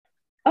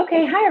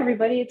Okay, hi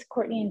everybody. It's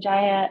Courtney and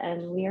Jaya,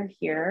 and we are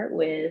here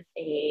with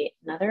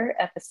another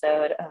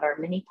episode of our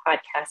mini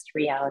podcast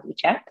reality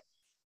check.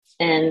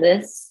 And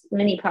this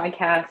mini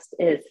podcast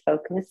is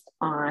focused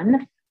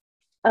on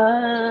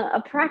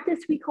a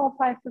practice we call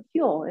Five for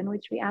Fuel, in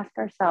which we ask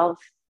ourselves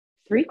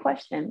three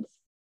questions,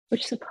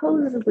 which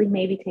supposedly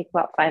maybe take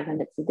about 5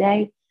 minutes a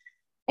day.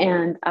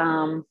 And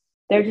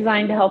they're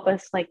designed to help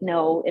us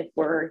know if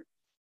we're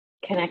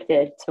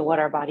connected to what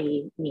our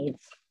body needs.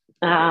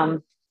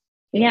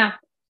 Yeah.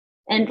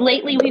 And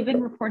lately we've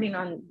been reporting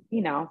on,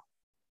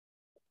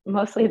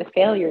 mostly the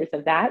failures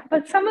of that,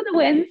 but some of the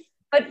wins.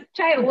 But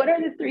Jaya, what are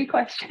the three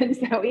questions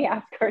that we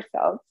ask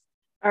ourselves?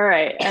 All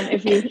right. And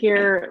if you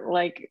hear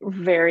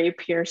very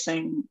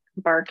piercing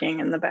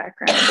barking in the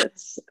background,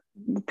 it's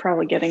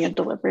probably getting a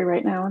delivery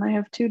right now. And I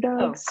have two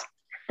dogs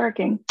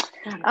barking.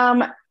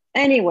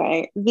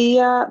 Anyway,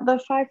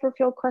 the Five for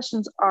Fuel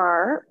questions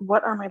are: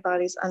 what are my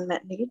body's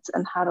unmet needs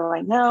and how do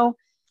I know?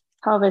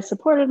 How have I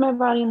supported my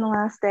body in the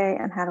last day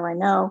and how do I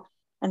know?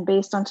 And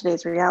based on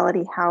today's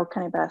reality, how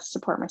can I best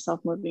support myself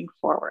moving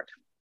forward?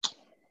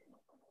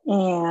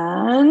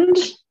 And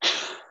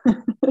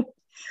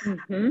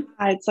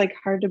it's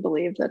hard to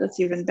believe that it's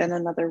even been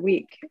another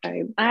week.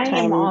 I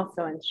am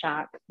also in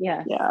shock.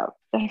 Yeah. Yeah.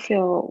 I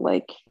feel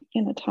like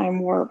in a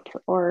time warp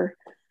or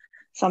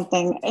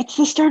something. It's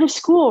the start of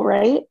school,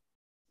 right?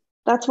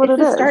 That's what it's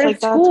it is. Start of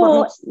that's school.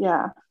 What makes,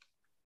 yeah.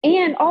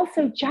 And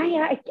also,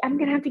 Jaya, I'm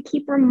going to have to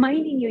keep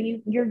reminding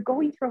you, you're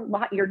going through a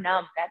lot. You're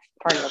numb. That's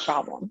part of the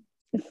problem.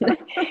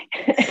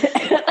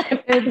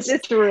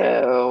 It's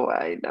true.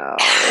 I know.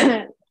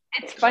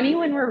 It's funny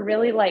when we're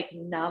really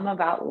numb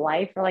about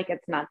life. We're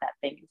it's not that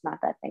thing. It's not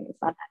that thing. It's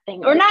not that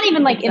thing. Or not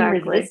even in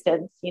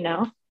resistance,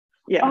 Yeah.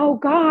 Oh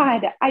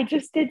God, I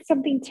just did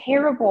something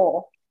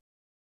terrible.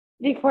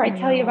 Before I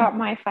tell you about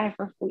my Five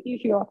for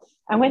Fuel,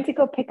 I went to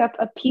go pick up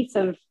a piece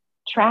of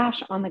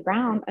trash on the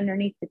ground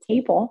underneath the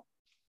table.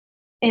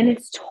 And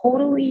it's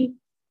totally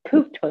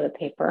poop toilet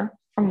paper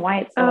from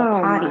Wyatt's little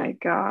potty. Oh my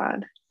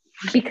God.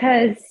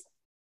 Because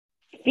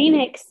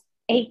Phoenix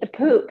ate the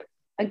poop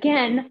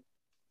again.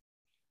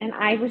 And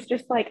I was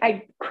just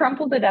I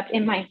crumpled it up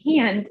in my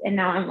hand. And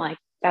now I'm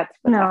that's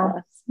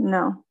pathetic.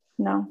 No.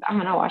 I'm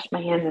going to wash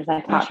my hands as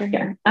I talk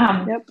here.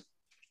 Yep.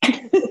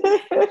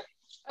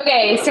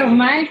 Okay. So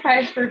my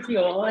Five for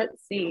Fuel,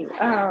 let's see.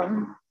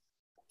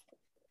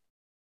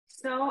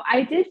 So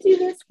I did do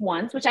this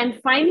once, which I'm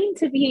finding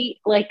to be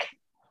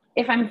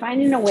if I'm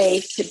finding a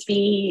way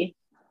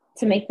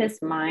to make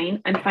this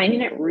mine, I'm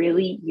finding it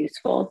really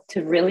useful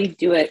to really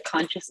do it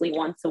consciously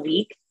once a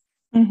week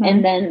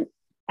and then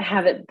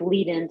have it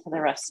bleed into the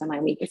rest of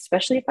my week,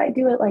 especially if I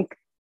do it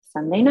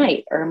Sunday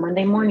night or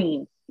Monday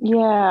morning.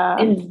 Yeah.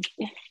 And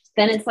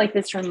then it's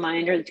this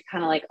reminder to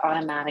kind of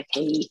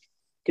automatically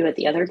do it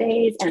the other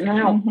days. And then I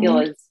don't feel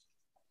as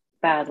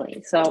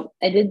badly. So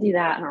I did do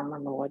that. I don't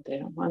remember what day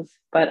it was,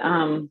 but,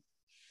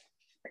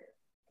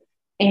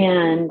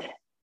 and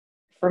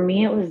for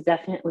me, it was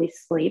definitely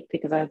sleep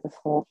because I had this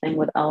whole thing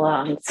with Ella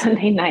on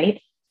Sunday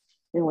night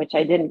in which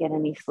I didn't get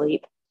any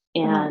sleep.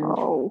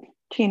 And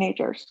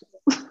teenagers.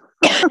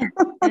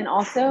 And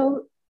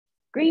also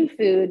green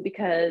food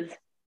because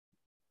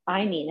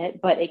I need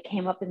it, but it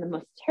came up in the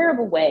most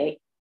terrible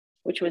way,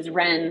 which was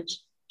Ren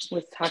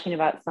was talking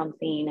about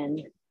something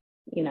and,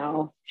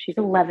 she's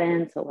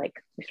 11. So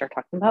we start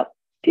talking about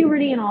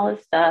puberty and all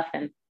this stuff.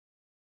 And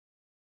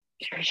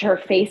her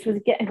face was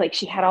getting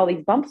she had all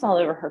these bumps all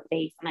over her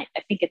face. And I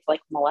think it's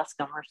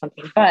molluscum or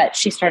something, but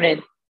she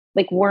started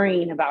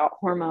worrying about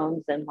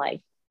hormones and zits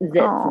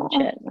and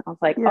shit. And I was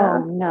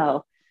oh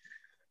no.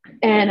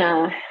 And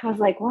I was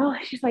well,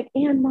 she's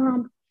and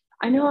Mom,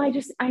 I know I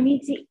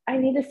need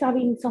to stop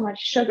eating so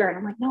much sugar. And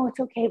I'm no, it's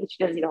okay. But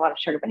she does eat a lot of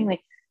sugar. But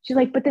anyway, she's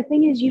but the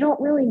thing is, you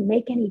don't really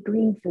make any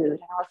green food. And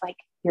I was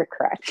you're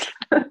correct.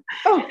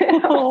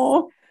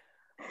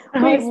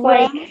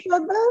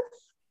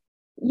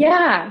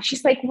 Yeah.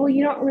 She's well,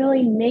 you don't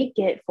really make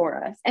it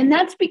for us. And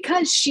that's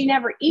because she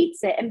never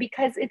eats it. And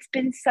because it's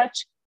been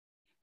such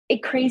a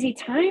crazy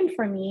time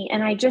for me.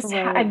 And I just,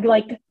 I've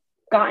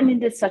gotten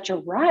into such a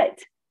rut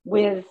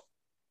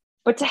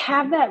but to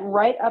have that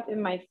right up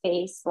in my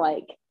face,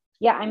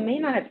 yeah, I may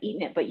not have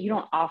eaten it, but you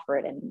don't offer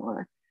it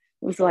anymore.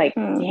 It was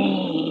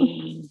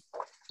dang.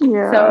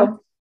 Yeah.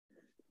 So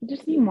I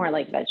just need more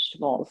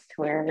vegetables to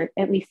where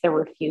at least they're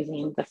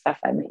refusing the stuff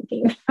I'm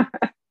making.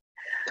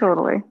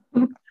 Totally.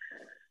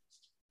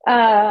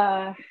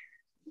 So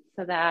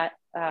that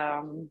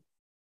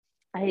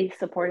I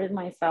supported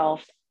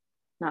myself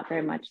not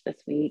very much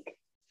this week,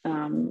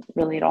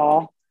 really at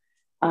all.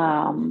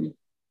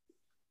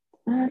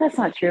 That's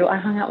not true. I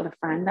hung out with a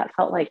friend. That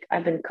felt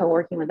I've been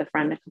co-working with a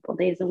friend a couple of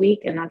days a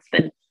week, and that's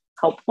been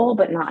helpful,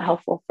 but not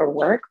helpful for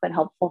work, but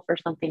helpful for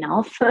something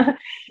else.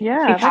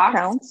 Yeah, that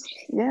counts.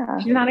 Yeah.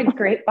 She's not a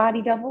great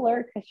body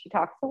doubler because she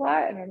talks a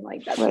lot, and I'm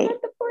that's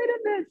not the point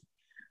of this.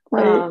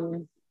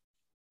 Right.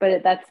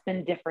 But that's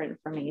been different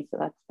for me, so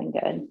that's been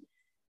good.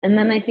 And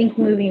then I think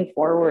moving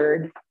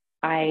forward,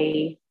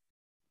 I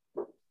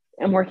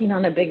am working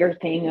on a bigger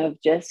thing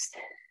of just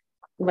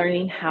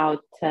learning how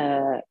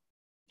to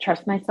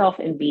trust myself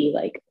and be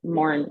like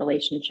more in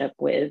relationship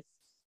with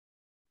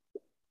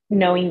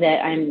knowing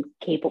that I'm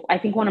capable. I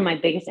think one of my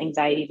biggest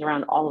anxieties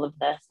around all of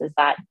this is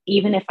that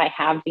even if I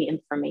have the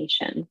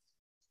information,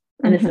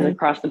 and this is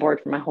across the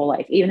board for my whole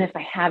life, even if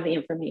I have the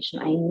information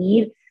I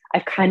need,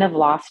 I've kind of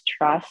lost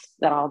trust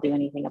that I'll do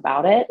anything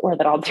about it, or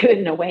that I'll do it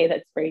in a way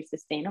that's very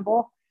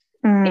sustainable.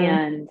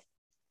 And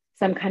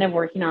so I'm kind of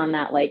working on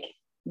that like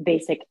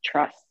basic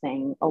trust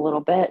thing a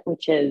little bit,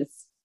 which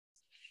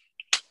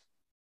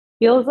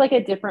feels like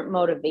a different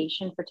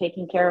motivation for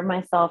taking care of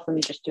myself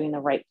and just doing the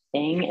right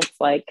thing. It's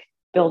like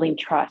building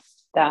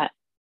trust that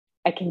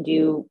I can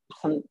do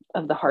some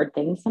of the hard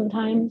things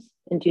sometimes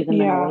and do them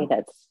in a way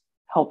that's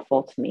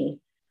helpful to me.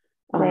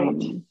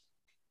 Right.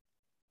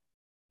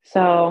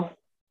 So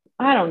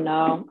I don't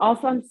know.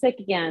 Also, I'm sick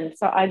again.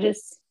 So I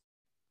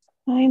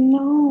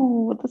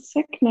know the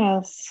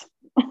sickness.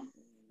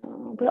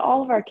 But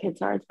all of our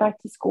kids are. It's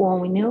back to school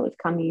and we knew it was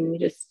coming.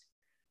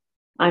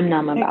 I'm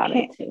numb about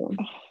it too.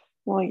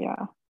 Well,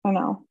 yeah, I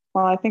know.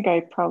 Well, I think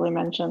I probably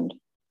mentioned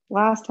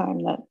last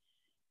time that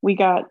we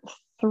got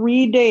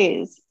 3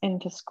 days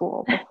into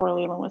school before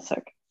Leland was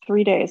sick.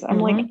 3 days. I'm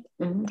like,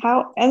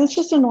 how? And it's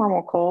just a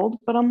normal cold,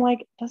 but I'm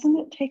like, doesn't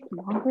it take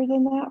longer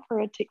than that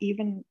for it to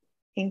even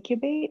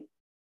incubate?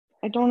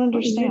 I don't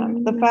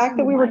understand. The fact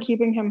that we were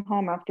keeping him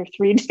home after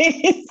 3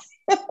 days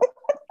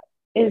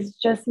is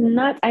just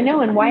nuts. I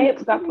know. And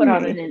Wyatt got put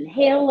on an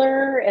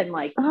inhaler and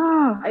like,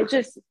 I'm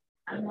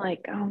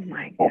like, oh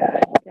my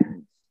God.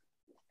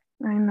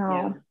 I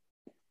know.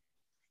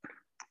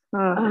 Yeah.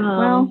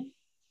 Well,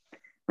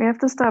 we have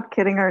to stop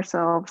kidding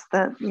ourselves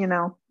that,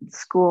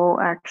 school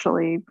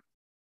actually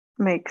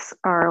makes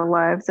our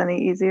lives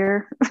any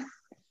easier.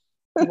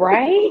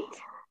 Right?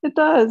 It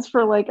does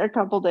for like a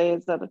couple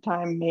days at a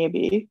time,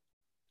 maybe.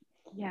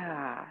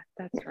 Yeah,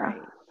 that's right.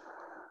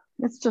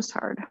 It's just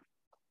hard.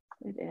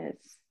 It is.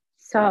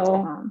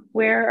 So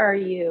where are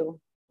you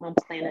on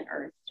planet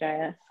Earth,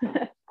 Jaya?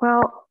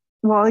 Well,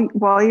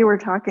 while you were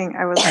talking,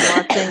 I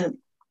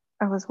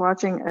was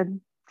watching a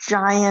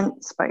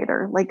giant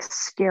spider, like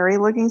scary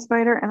looking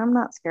spider. And I'm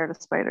not scared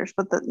of spiders,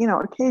 but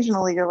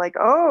occasionally you're like,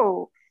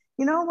 oh,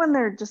 when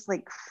they're just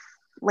like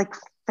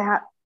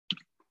fat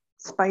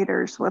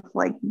spiders with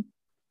like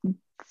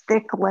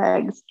thick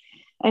legs.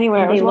 Anyway,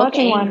 I was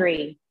watching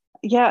angry.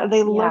 Yeah,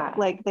 they look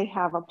like they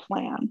have a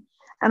plan.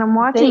 And I'm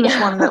watching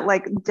this one that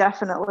like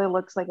definitely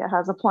looks like it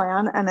has a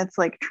plan, and it's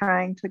like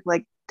trying to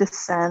like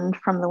descend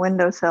from the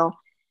windowsill.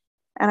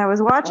 And I was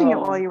watching it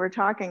while you were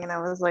talking, and I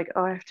was like,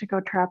 oh, I have to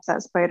go trap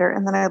that spider.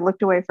 And then I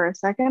looked away for a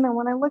second, and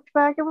when I looked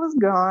back, it was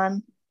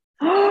gone.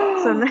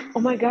 Oh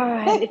my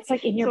God, it's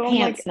like in your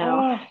pants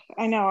now.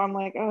 I know. I'm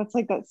like, oh, it's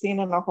like that scene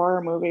in a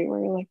horror movie where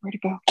you're like, where'd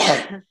it go?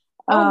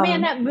 Oh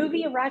man, that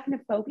movie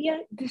Arachnophobia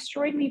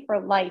destroyed me for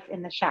life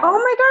in the shower. Oh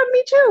my God,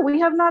 me too. We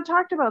have not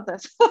talked about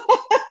this.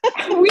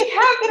 We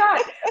have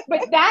not.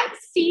 But that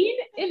scene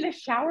in the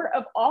shower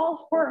of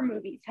all horror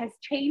movies has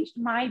changed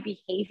my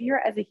behavior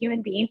as a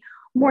human being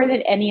more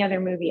than any other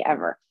movie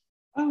ever.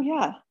 Oh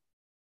yeah.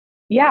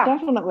 Yeah,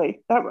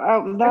 definitely.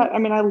 I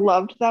mean, I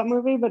loved that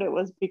movie, but it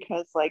was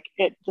because like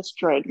it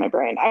destroyed my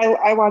brain.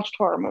 I watched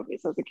horror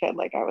movies as a kid.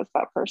 Like I was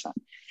that person.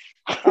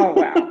 Oh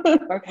wow.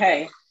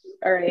 Okay.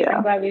 All right. Yeah.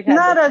 I'm glad we've had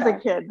not as a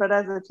kid, but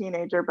as a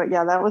teenager. But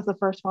yeah, that was the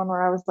first one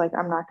where I was like,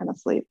 I'm not going to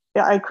sleep.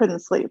 Yeah, I couldn't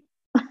sleep.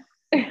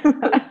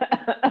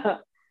 Man.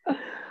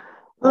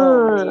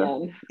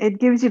 It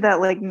gives you that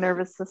like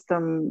nervous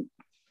system,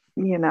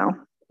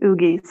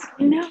 oogies.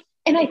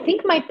 And I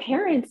think my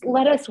parents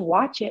let us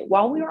watch it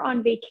while we were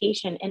on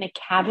vacation in a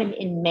cabin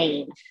in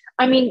Maine.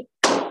 I mean,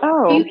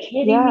 are you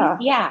kidding me?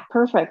 Yeah.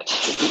 Perfect.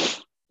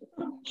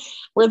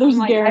 Where there's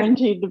like,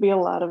 guaranteed to be a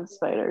lot of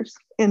spiders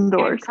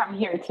indoors. Come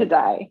here to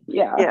die.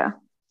 Yeah.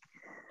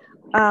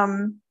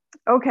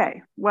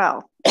 Okay.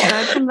 Well,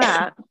 aside from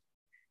that,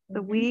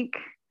 the week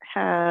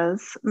I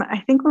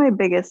think my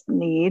biggest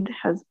need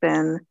has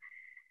been,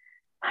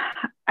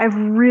 I've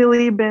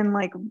really been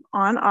like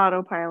on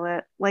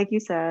autopilot. Like you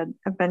said,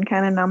 I've been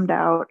kind of numbed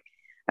out.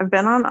 I've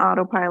been on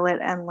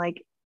autopilot, and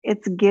like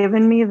it's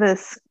given me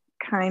this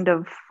kind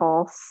of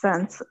false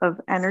sense of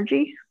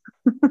energy.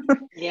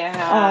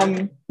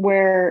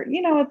 Where,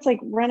 it's like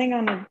running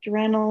on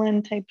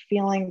adrenaline type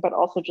feeling, but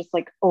also just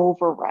like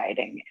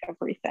overriding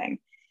everything.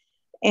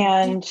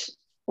 And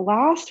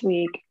last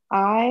week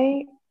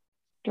I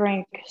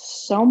drank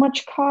so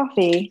much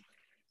coffee.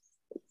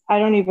 I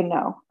don't even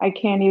know. I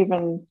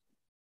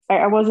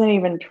wasn't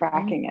even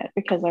tracking it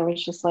because I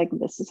was just like,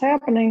 this is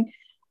happening.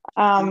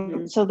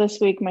 So this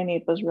week my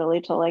need was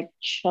really to like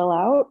chill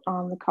out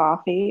on the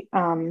coffee,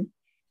 and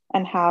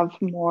have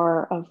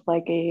more of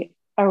like a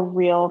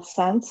real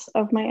sense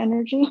of my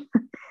energy.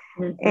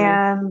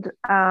 And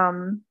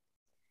I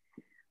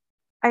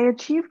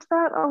achieved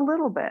that a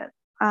little bit.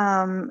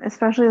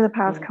 Especially the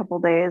past couple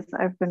days,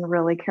 I've been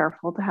really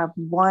careful to have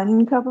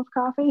 1 cup of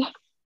coffee,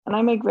 and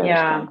I make very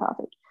strong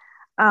coffee.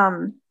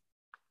 And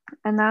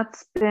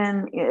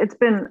it's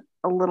been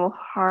a little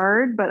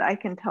hard, but I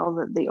can tell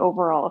that the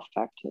overall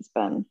effect has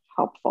been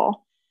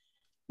helpful.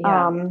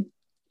 Yeah.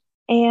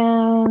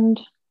 And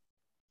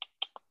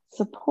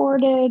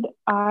supported,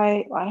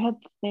 I had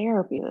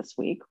therapy this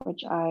week,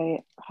 which I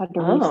had to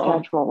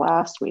reschedule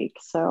last week.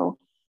 So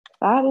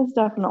that is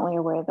definitely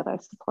a way that I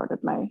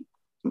supported my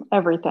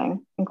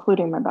everything,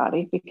 including my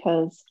body,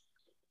 because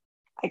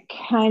I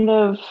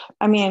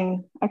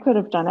could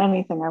have done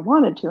anything I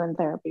wanted to in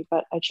therapy,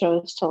 but I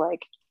chose to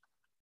like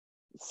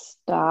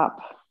stop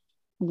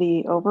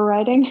the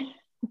overriding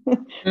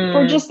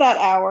for just that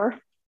hour.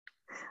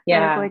 Yeah.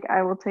 I was like,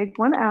 I will take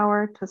 1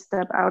 hour to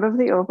step out of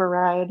the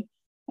override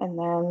and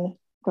then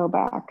go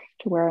back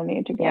to where I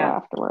need to go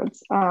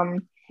afterwards.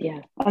 And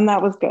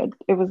that was good.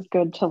 It was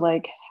good to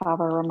like have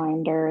a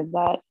reminder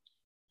that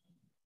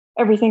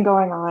everything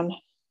going on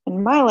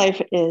in my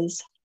life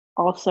is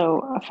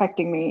also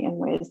affecting me in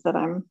ways that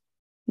I'm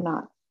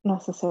not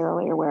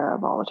necessarily aware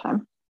of all the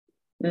time.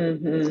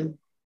 Mm-hmm.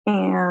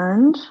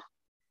 And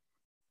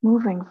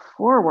moving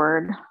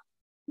forward,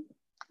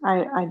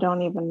 I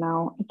don't even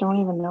know. I don't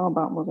even know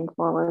about moving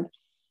forward.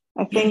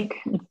 I think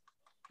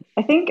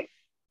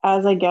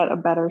as I get a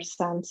better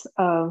sense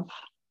of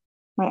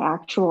my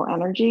actual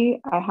energy,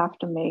 I have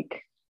to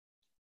make,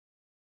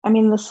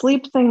 the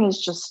sleep thing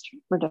is just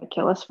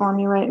ridiculous for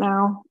me right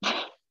now.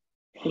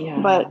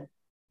 Yeah. But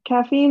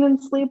caffeine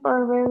and sleep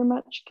are very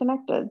much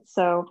connected.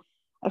 So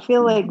I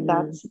feel like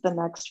that's the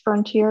next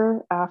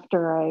frontier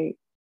after I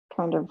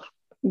kind of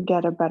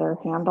get a better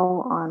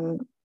handle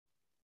on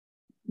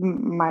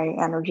my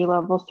energy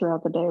levels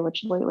throughout the day,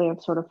 which lately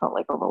I've sort of felt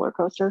like a roller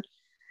coaster.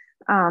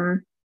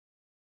 And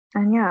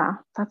yeah,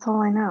 that's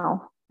all I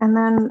know. And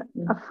then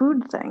a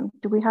food thing.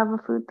 Do we have a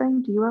food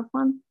thing? Do you have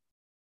one?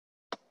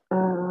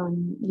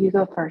 You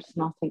go first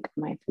and I'll think of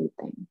my food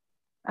thing.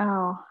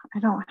 Oh, I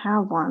don't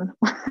have one.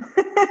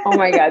 Oh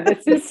my God,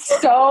 this is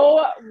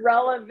so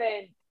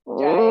relevant.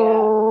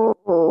 Oh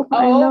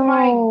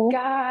my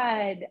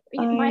God.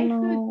 My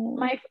food,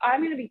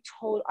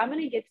 I'm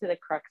gonna get to the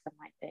crux of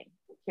my thing.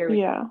 Here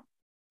we go.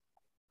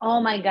 Oh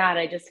my God,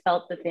 I just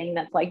felt the thing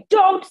that's like,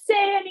 don't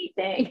say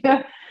anything.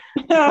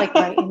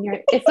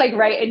 It's like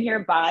right in your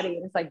body.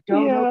 And it's like,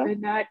 don't open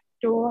that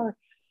door.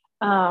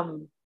 I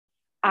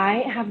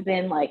have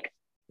been like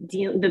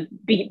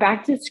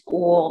back to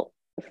school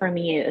for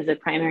me as a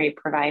primary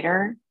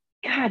provider.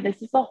 God,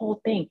 this is the whole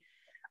thing.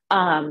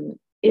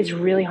 Is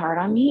really hard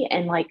on me.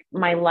 And like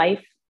my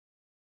life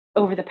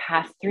over the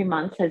past 3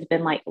 months has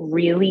been like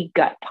really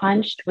gut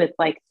punched with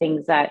like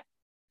things that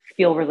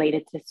feel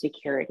related to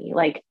security,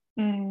 like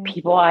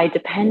people I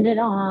depended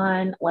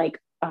on, like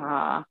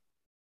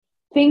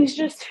things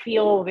just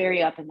feel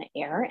very up in the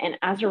air. And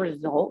as a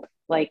result,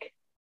 like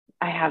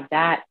I have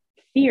that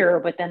fear,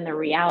 but then the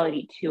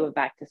reality too of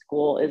back to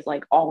school is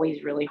like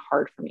always really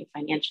hard for me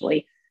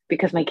financially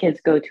because my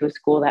kids go to a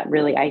school that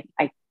really I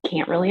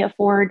can't really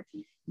afford,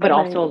 but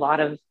also a lot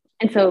of,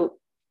 and so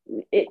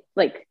it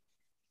like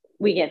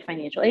we get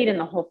financial aid and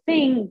the whole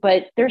thing,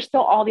 but there's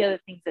still all the other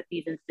things that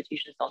these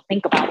institutions don't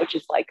think about, which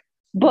is like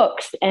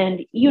books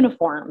and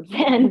uniforms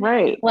and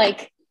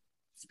like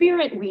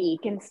Spirit Week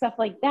and stuff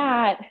like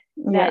that,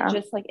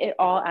 just like it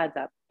all adds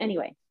up.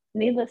 Anyway,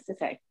 needless to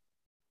say,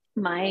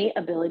 my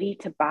ability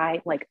to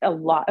buy like a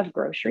lot of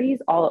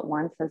groceries all at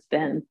once has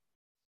been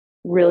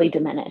really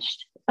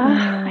diminished.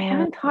 I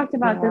haven't talked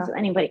about this with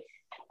anybody.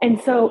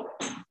 And so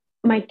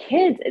my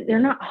kids, they're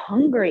not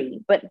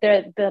hungry, but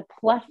the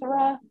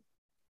plethora,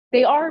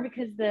 they are,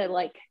 because they're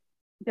like,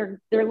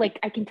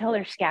 I can tell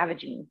they're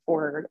scavenging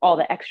for all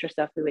the extra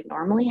stuff we would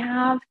normally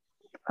have.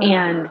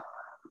 And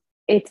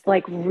it's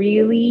like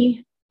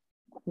really,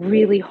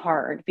 really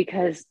hard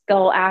because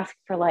they'll ask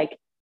for like,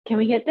 can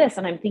we get this?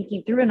 And I'm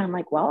thinking through and I'm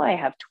like, well, I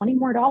have $20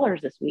 more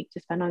this week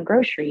to spend on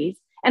groceries.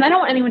 And I don't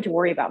want anyone to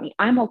worry about me.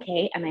 I'm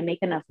okay. And I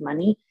make enough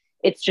money.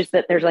 It's just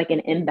that there's like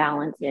an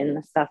imbalance in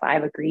the stuff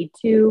I've agreed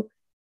to.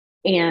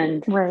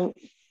 And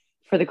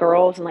for the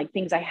girls and like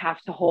things I have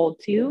to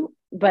hold to.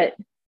 But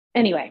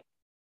anyway,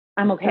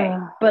 I'm okay.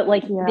 But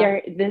like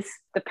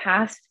the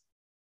past,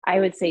 I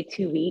would say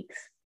 2 weeks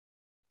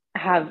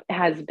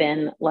has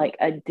been like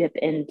a dip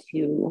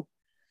into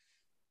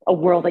a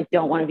world I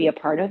don't want to be a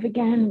part of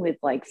again, with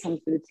like some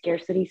food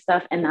scarcity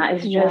stuff. And that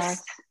is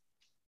just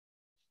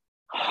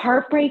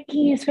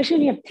heartbreaking, especially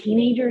when you have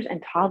teenagers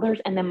and toddlers.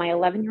 And then my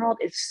 11-year-old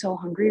is so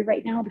hungry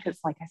right now because,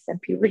 like I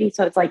said, puberty.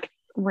 So it's like,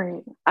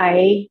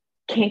 I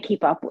can't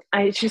keep up.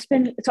 I've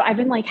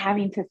been like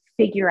having to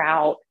figure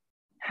out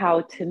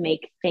how to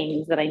make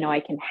things that I know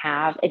I can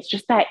have. It's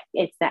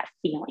that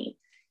feeling.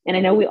 And I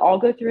know we all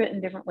go through it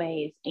in different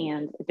ways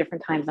and at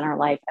different times in our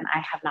life. And I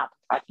have not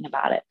been talking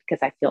about it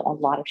because I feel a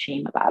lot of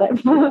shame about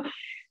it.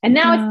 And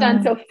now it's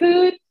done. So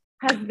food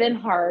has been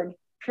hard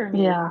for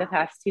me the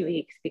past 2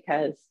 weeks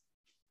because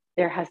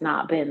there has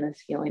not been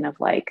this feeling of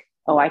like,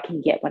 oh, I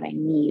can get what I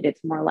need.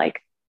 It's more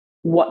like,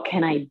 what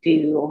can I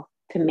do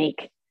to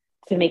make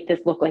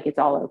this look like it's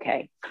all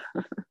okay?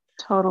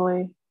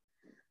 Totally.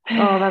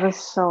 Oh, that is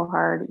so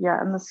hard.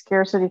 Yeah. And the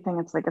scarcity thing,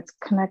 it's like it's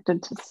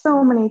connected to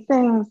so many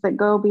things that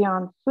go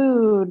beyond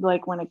food,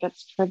 like when it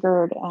gets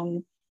triggered,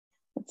 and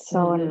it's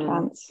so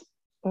intense.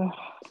 Ugh.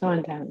 So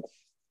intense.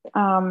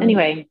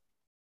 Anyway,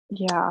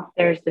 yeah,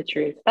 there's the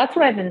truth. That's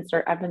what I've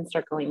been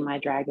circling my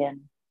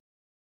dragon.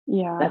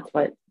 Yeah.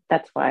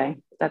 That's why.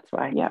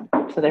 Yeah.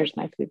 So there's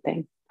my food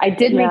thing. I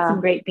did make Yeah.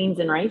 some great beans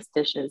and rice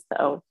dishes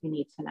though, if you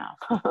need to know.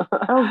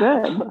 Oh,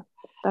 good.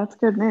 That's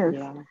good news.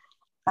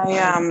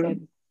 Yeah.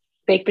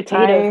 Baked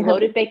potatoes,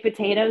 loaded baked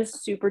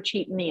potatoes, super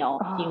cheap meal,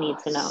 if you need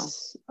to know.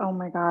 Oh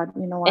my God.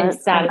 You know what? And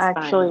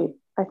satisfying.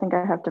 I think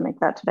I have to make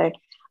that today.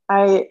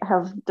 I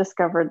have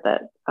discovered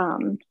that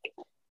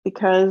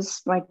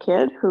because my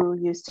kid who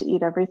used to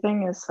eat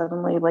everything is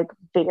suddenly like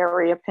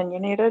very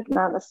opinionated,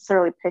 not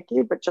necessarily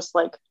picky, but just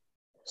like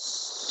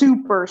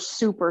super,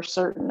 super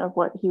certain of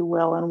what he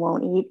will and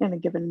won't eat in a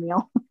given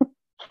meal.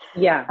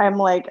 Yeah. I'm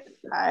like,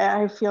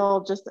 I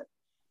feel just,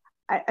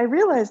 I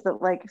realize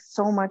that like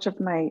so much of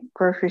my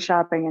grocery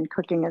shopping and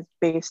cooking is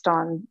based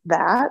on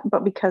that,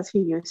 but because he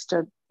used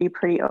to be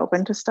pretty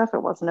open to stuff,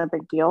 it wasn't a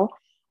big deal.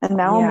 And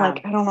now I'm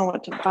like, I don't know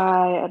what to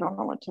buy. I don't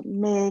know what to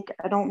make.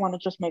 I don't want to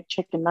just make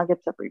chicken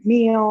nuggets every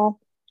meal.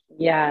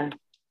 Yeah.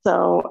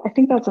 So I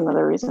think that's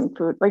another reason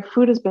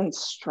food has been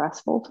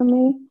stressful to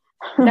me.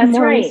 That's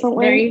more right.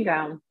 recently. There you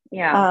go.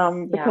 Yeah.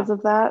 Because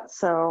of that.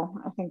 So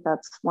I think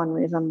that's one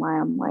reason why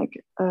I'm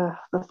like, the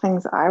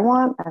things I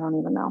want, I don't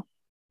even know.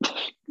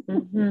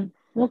 Mm-hmm.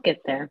 We'll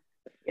get there.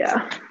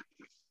 Yeah. Okay.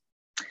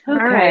 All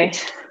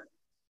right.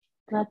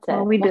 That's it.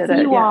 Well, we'll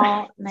see you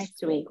all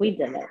next week. We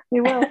did it.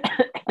 We will.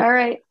 All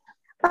right.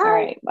 Bye. All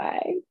right.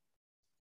 Bye.